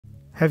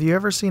Have you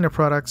ever seen a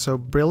product so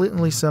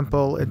brilliantly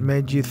simple it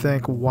made you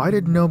think, why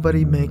did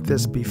nobody make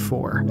this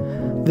before?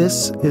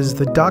 This is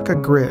the Daka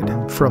Grid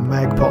from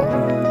Magpul.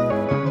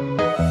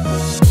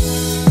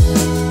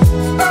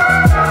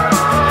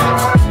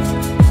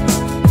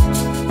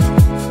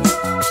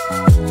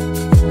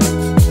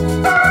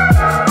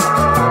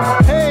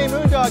 Hey,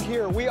 Moondog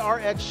here. We are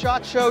at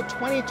SHOT Show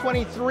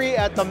 2023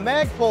 at the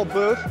Magpul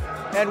booth,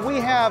 and we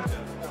have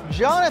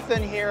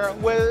Jonathan here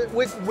with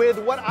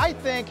what I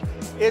think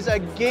is a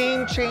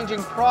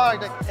game-changing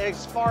product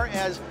as far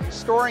as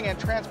storing and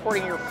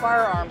transporting your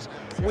firearms.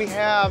 We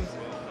have,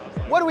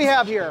 what do we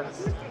have here?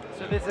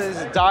 So this is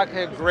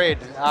Daka Grid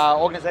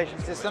organization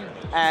system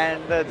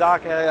and the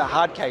Daka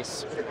hard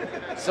case.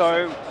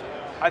 So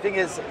I think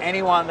as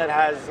anyone that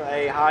has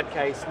a hard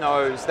case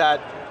knows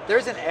that there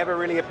isn't ever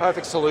really a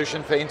perfect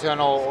solution for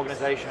internal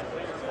organization.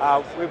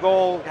 We've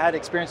all had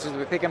experiences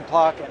with pick and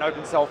pluck and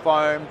open cell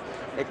foam.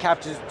 It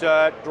captures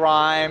dirt,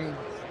 grime,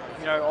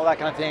 you know, all that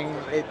kind of thing.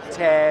 It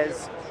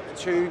tears.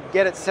 To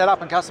get it set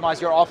up and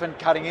customized, you're often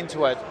cutting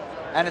into it.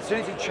 And as soon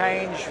as you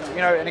change,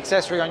 you know, an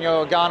accessory on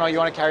your gun, or you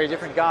want to carry a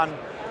different gun,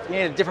 you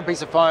need a different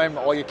piece of foam,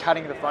 or you're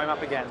cutting the foam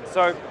up again.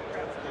 So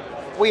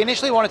we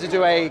initially wanted to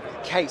do a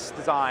case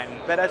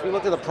design, but as we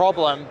looked at the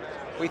problem,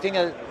 we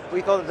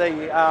thought that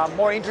the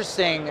more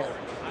interesting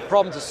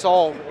problem to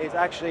solve is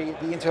actually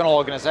the internal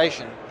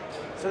organization.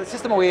 So the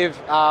system we've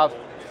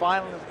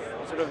finally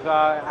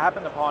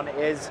happened upon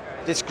is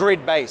this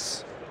grid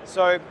base.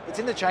 So it's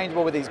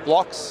interchangeable with these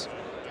blocks.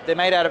 They're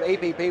made out of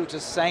EPP, which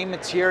is the same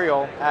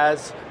material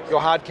as your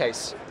hard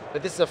case,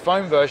 but this is a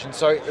foam version,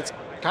 so it's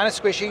kind of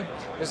squishy.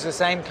 This is the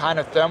same kind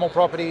of thermal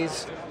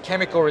properties,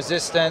 chemical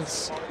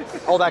resistance,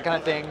 all that kind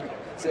of thing.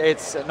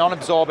 It's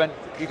non-absorbent.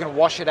 You can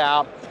wash it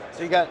out.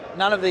 So you got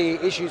none of the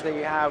issues that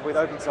you have with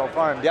open cell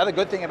foam. The other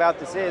good thing about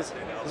this is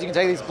you can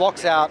take these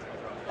blocks out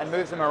and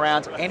move them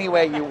around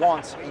anywhere you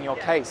want in your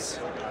case.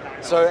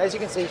 So as you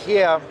can see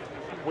here,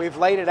 we've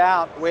laid it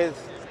out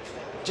with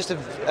just a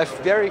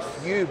very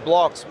few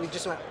blocks. We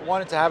just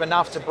wanted to have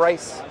enough to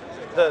brace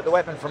the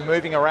weapon from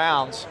moving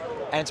around,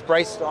 and it's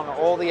braced on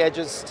all the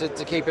edges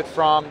to keep it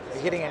from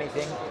hitting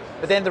anything.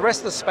 But then the rest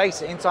of the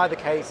space inside the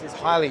case is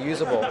highly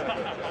usable.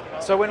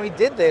 So when we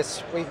did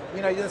this, in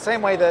the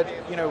same way that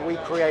we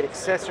create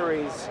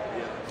accessories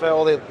for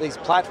all these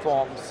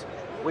platforms,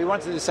 we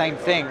wanted to do the same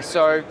thing.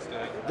 So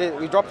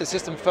we dropped the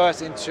system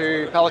first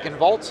into Pelican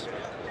Vault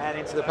and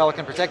into the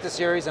Pelican Protector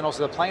series, and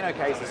also the Plano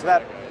cases. So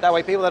that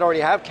way people that already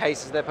have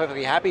cases they're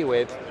perfectly happy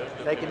with,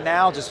 they can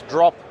now just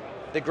drop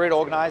the grid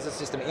organizer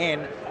system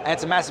in, and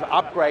it's a massive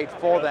upgrade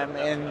for them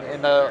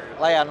in the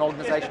layout and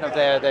organization of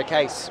their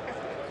case.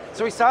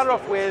 So we started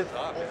off with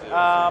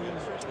a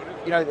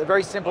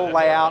very simple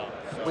layout.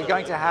 We're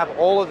going to have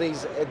all of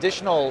these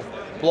additional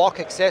block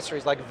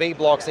accessories like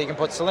V-blocks, so you can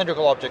put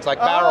cylindrical objects like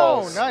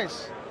barrels. Oh,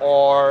 nice.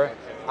 Or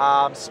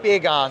spear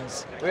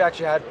guns. We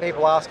actually had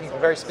people asking for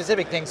very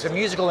specific things for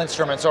musical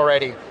instruments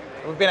already.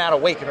 We've been out a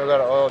week and we've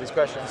got all these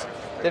questions.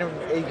 Then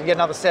you can get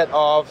another set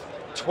of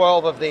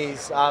 12 of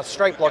these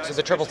straight blocks of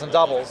the triples and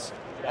doubles.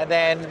 And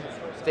then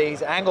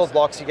these angled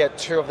blocks, you get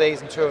 2 of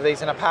these and 2 of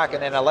these in a pack,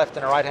 and then a left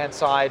and a right hand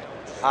side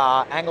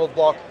angled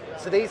block.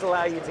 So these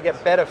allow you to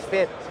get better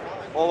fit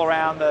all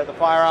around the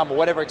firearm or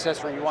whatever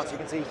accessory you want. So you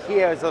can see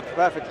here is the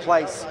perfect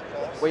place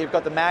where you've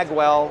got the mag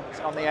well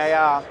on the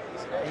AR.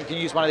 And you can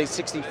use one of these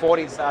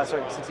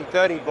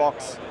 60-30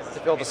 blocks to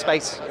fill the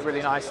space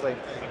really nicely.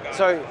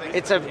 So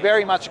it's a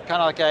very much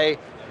kind of like a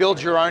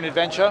build your own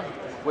adventure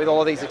with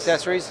all of these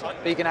accessories,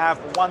 but you can have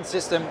one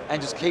system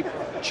and just keep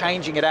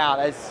changing it out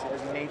as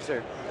you need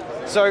to.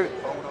 So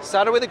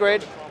started with the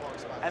grid,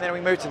 and then we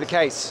moved to the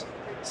case.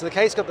 So the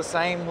case got the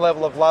same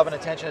level of love and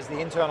attention as the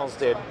internals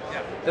did.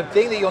 The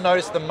thing that you'll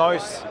notice the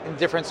most in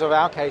difference of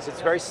our case,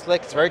 it's very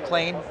slick, it's very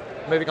clean,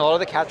 moving a lot of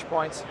the catch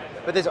points,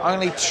 but there's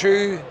only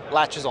 2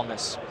 latches on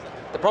this.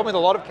 The problem with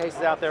a lot of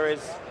cases out there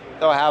is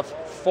they'll have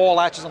 4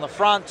 latches on the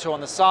front, 2 on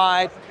the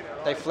side,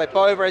 they flip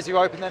over as you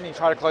open them, you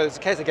try to close the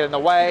case, they get in the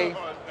way,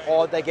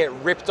 or they get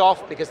ripped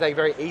off because they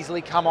very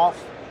easily come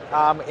off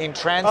in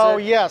transit. Oh,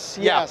 yes.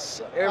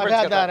 I've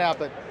had that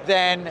happen.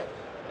 Then,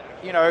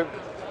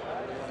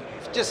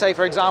 just say,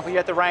 for example, you're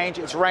at the range,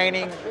 it's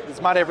raining,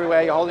 there's mud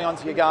everywhere, you're holding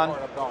onto your gun,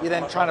 you're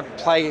then trying to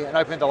play and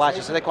open the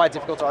latches, so they're quite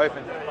difficult to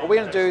open. What we're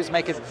going to do is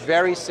make it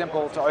very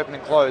simple to open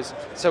and close.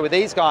 So with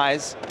these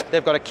guys,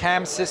 they've got a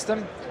cam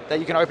system that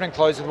you can open and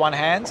close with one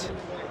hand.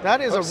 That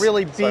is a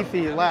really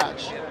beefy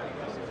latch.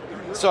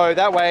 So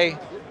that way,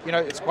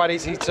 it's quite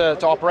easy to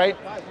operate.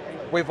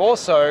 We've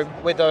also,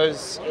 with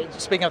those,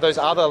 speaking of those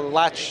other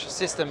latch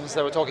systems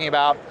that we're talking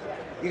about,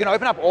 you can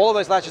open up all of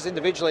those latches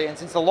individually, and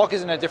since the lock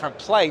is in a different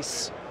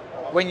place,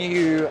 when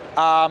you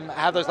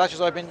have those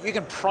latches open, you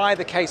can pry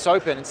the case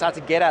open and start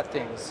to get at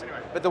things.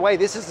 But the way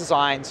this is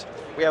designed,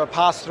 we have a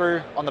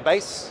pass-through on the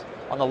base,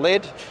 on the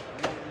lid,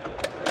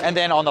 and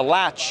then on the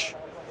latch.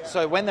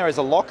 So when there is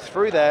a lock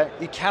through there,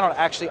 you cannot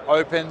actually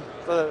open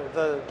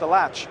the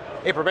latch.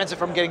 It prevents it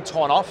from getting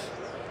torn off.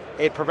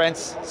 It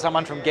prevents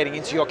someone from getting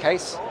into your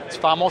case. It's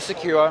far more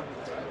secure.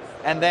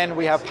 And then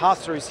we have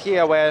pass-throughs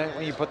here where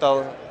when you put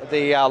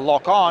the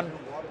lock on,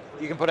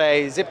 you can put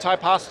a zip tie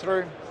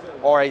pass-through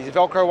or a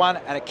Velcro one,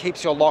 and it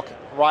keeps your lock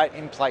right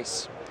in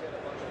place.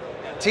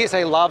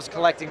 TSA loves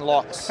collecting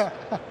locks,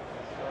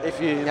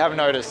 if you haven't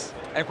noticed.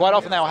 And quite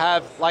often they'll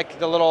have like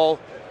the little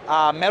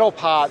metal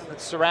part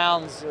that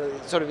surrounds,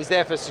 sort of is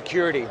there for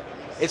security.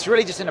 It's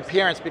really just an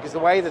appearance because the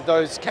way that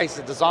those cases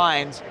are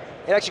designed,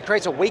 it actually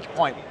creates a weak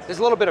point. There's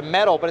a little bit of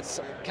metal, but it's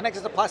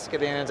connected to plastic at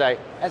the end of the day.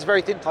 And it's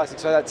very thin plastic,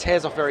 so that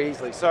tears off very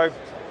easily. So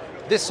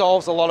this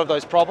solves a lot of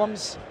those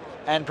problems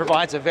and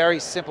provides a very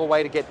simple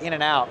way to get in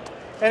and out.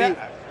 And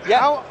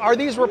how are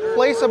these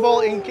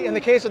replaceable in the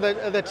case of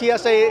the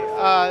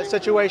TSA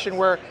situation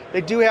where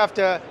they do have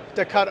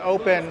to cut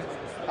open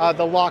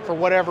the lock for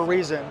whatever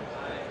reason?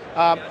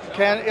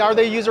 Are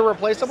they user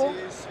replaceable?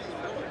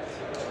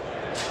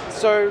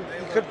 So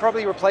you could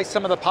probably replace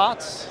some of the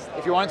parts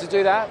if you wanted to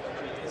do that.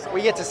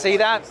 We yet to see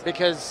that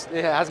because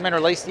it hasn't been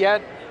released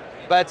yet,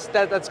 but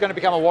that's going to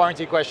become a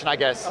warranty question, I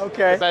guess.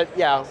 Okay. But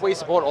yeah, we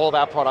support all of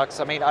our products.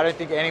 I mean, I don't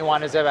think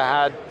anyone has ever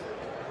had,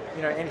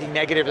 you know, anything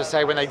negative to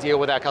say when they deal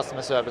with our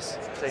customer service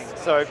team.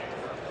 So,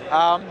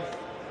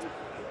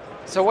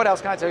 so what else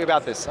can I tell you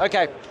about this?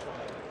 Okay.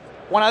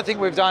 One other thing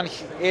we've done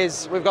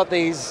is we've got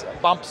these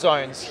bump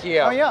zones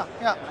here. Oh yeah,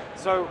 yeah.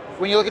 So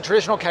when you look at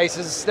traditional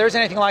cases, there isn't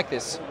anything like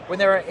this. When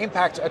an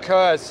impact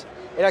occurs,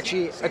 it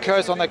actually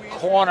occurs on the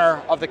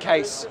corner of the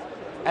case,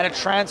 and it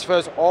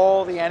transfers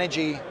all the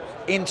energy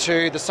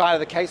into the side of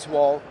the case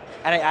wall,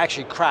 and it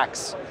actually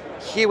cracks.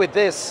 Here with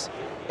this,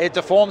 it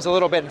deforms a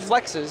little bit and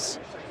flexes,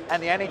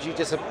 and the energy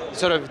just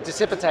sort of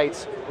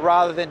dissipates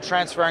rather than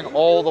transferring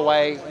all the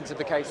way into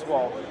the case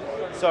wall.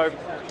 So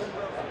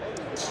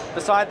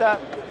beside that,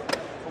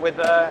 with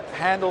the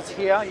handles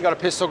here, you got a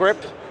pistol grip.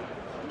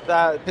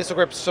 The pistol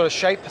grip's sort of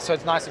shape, so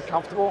it's nice and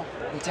comfortable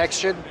and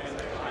textured.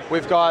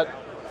 We've got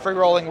free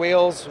rolling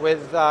wheels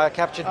with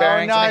captured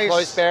bearings and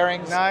enclosed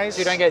bearings, so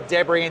you don't get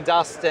debris and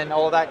dust and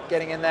all of that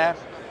getting in there.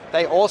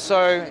 They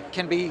also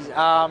can be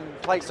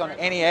placed on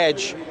any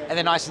edge, and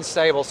they're nice and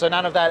stable, so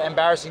none of that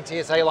embarrassing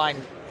TSA line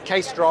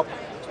case drop,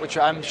 which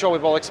I'm sure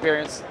we've all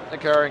experienced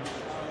occurring.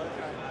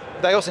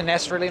 They also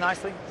nest really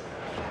nicely.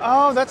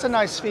 Oh, that's a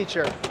nice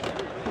feature.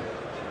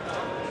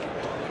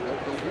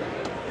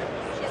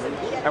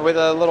 And with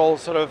a little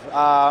sort of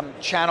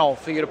channel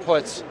for you to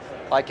put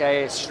like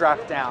a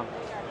strap down.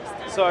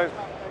 So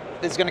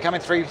this is going to come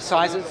in 3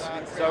 sizes.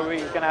 So we're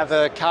going to have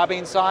a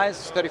carbine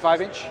size,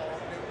 35 inch.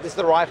 This is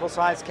the rifle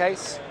size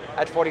case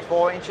at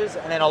 44 inches,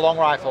 and then a long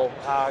rifle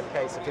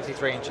case at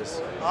 53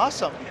 inches.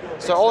 Awesome.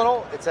 So all in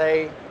all, it's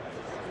a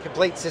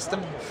complete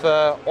system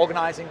for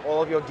organizing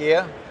all of your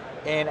gear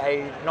in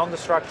a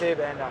non-destructive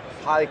and a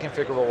highly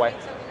configurable way.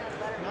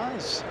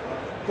 Nice.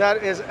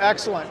 That is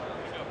excellent.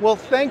 Well,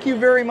 thank you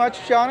very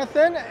much,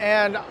 Jonathan,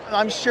 and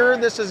I'm sure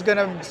this is going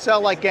to sell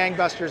like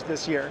gangbusters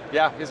this year.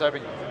 Yeah, here's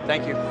hoping.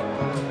 Thank you.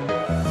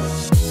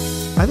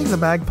 I think the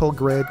Magpul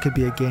Grid could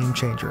be a game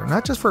changer,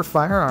 not just for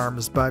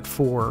firearms, but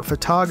for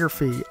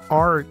photography,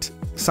 art,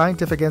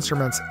 scientific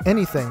instruments,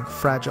 anything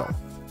fragile.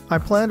 I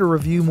plan to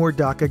review more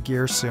Daka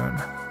gear soon.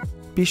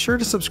 Be sure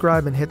to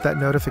subscribe and hit that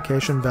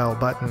notification bell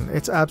button.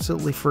 It's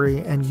absolutely free,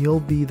 and you'll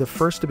be the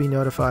first to be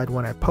notified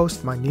when I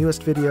post my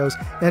newest videos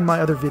and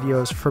my other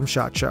videos from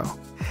SHOT Show.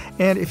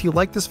 And if you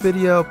like this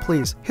video,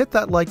 please hit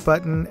that like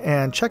button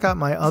and check out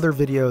my other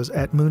videos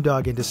at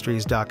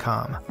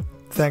moondogindustries.com.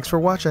 Thanks for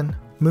watching.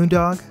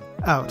 Moondog,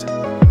 out.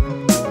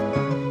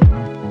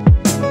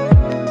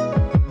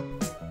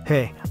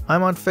 Hey,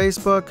 I'm on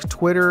Facebook,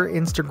 Twitter,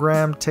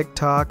 Instagram,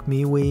 TikTok,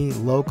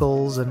 MeWe,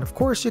 Locals, and of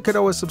course you could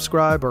always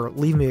subscribe or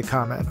leave me a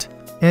comment.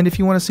 And if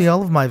you want to see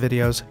all of my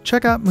videos,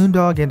 check out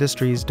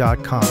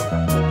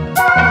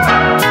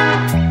moondogindustries.com.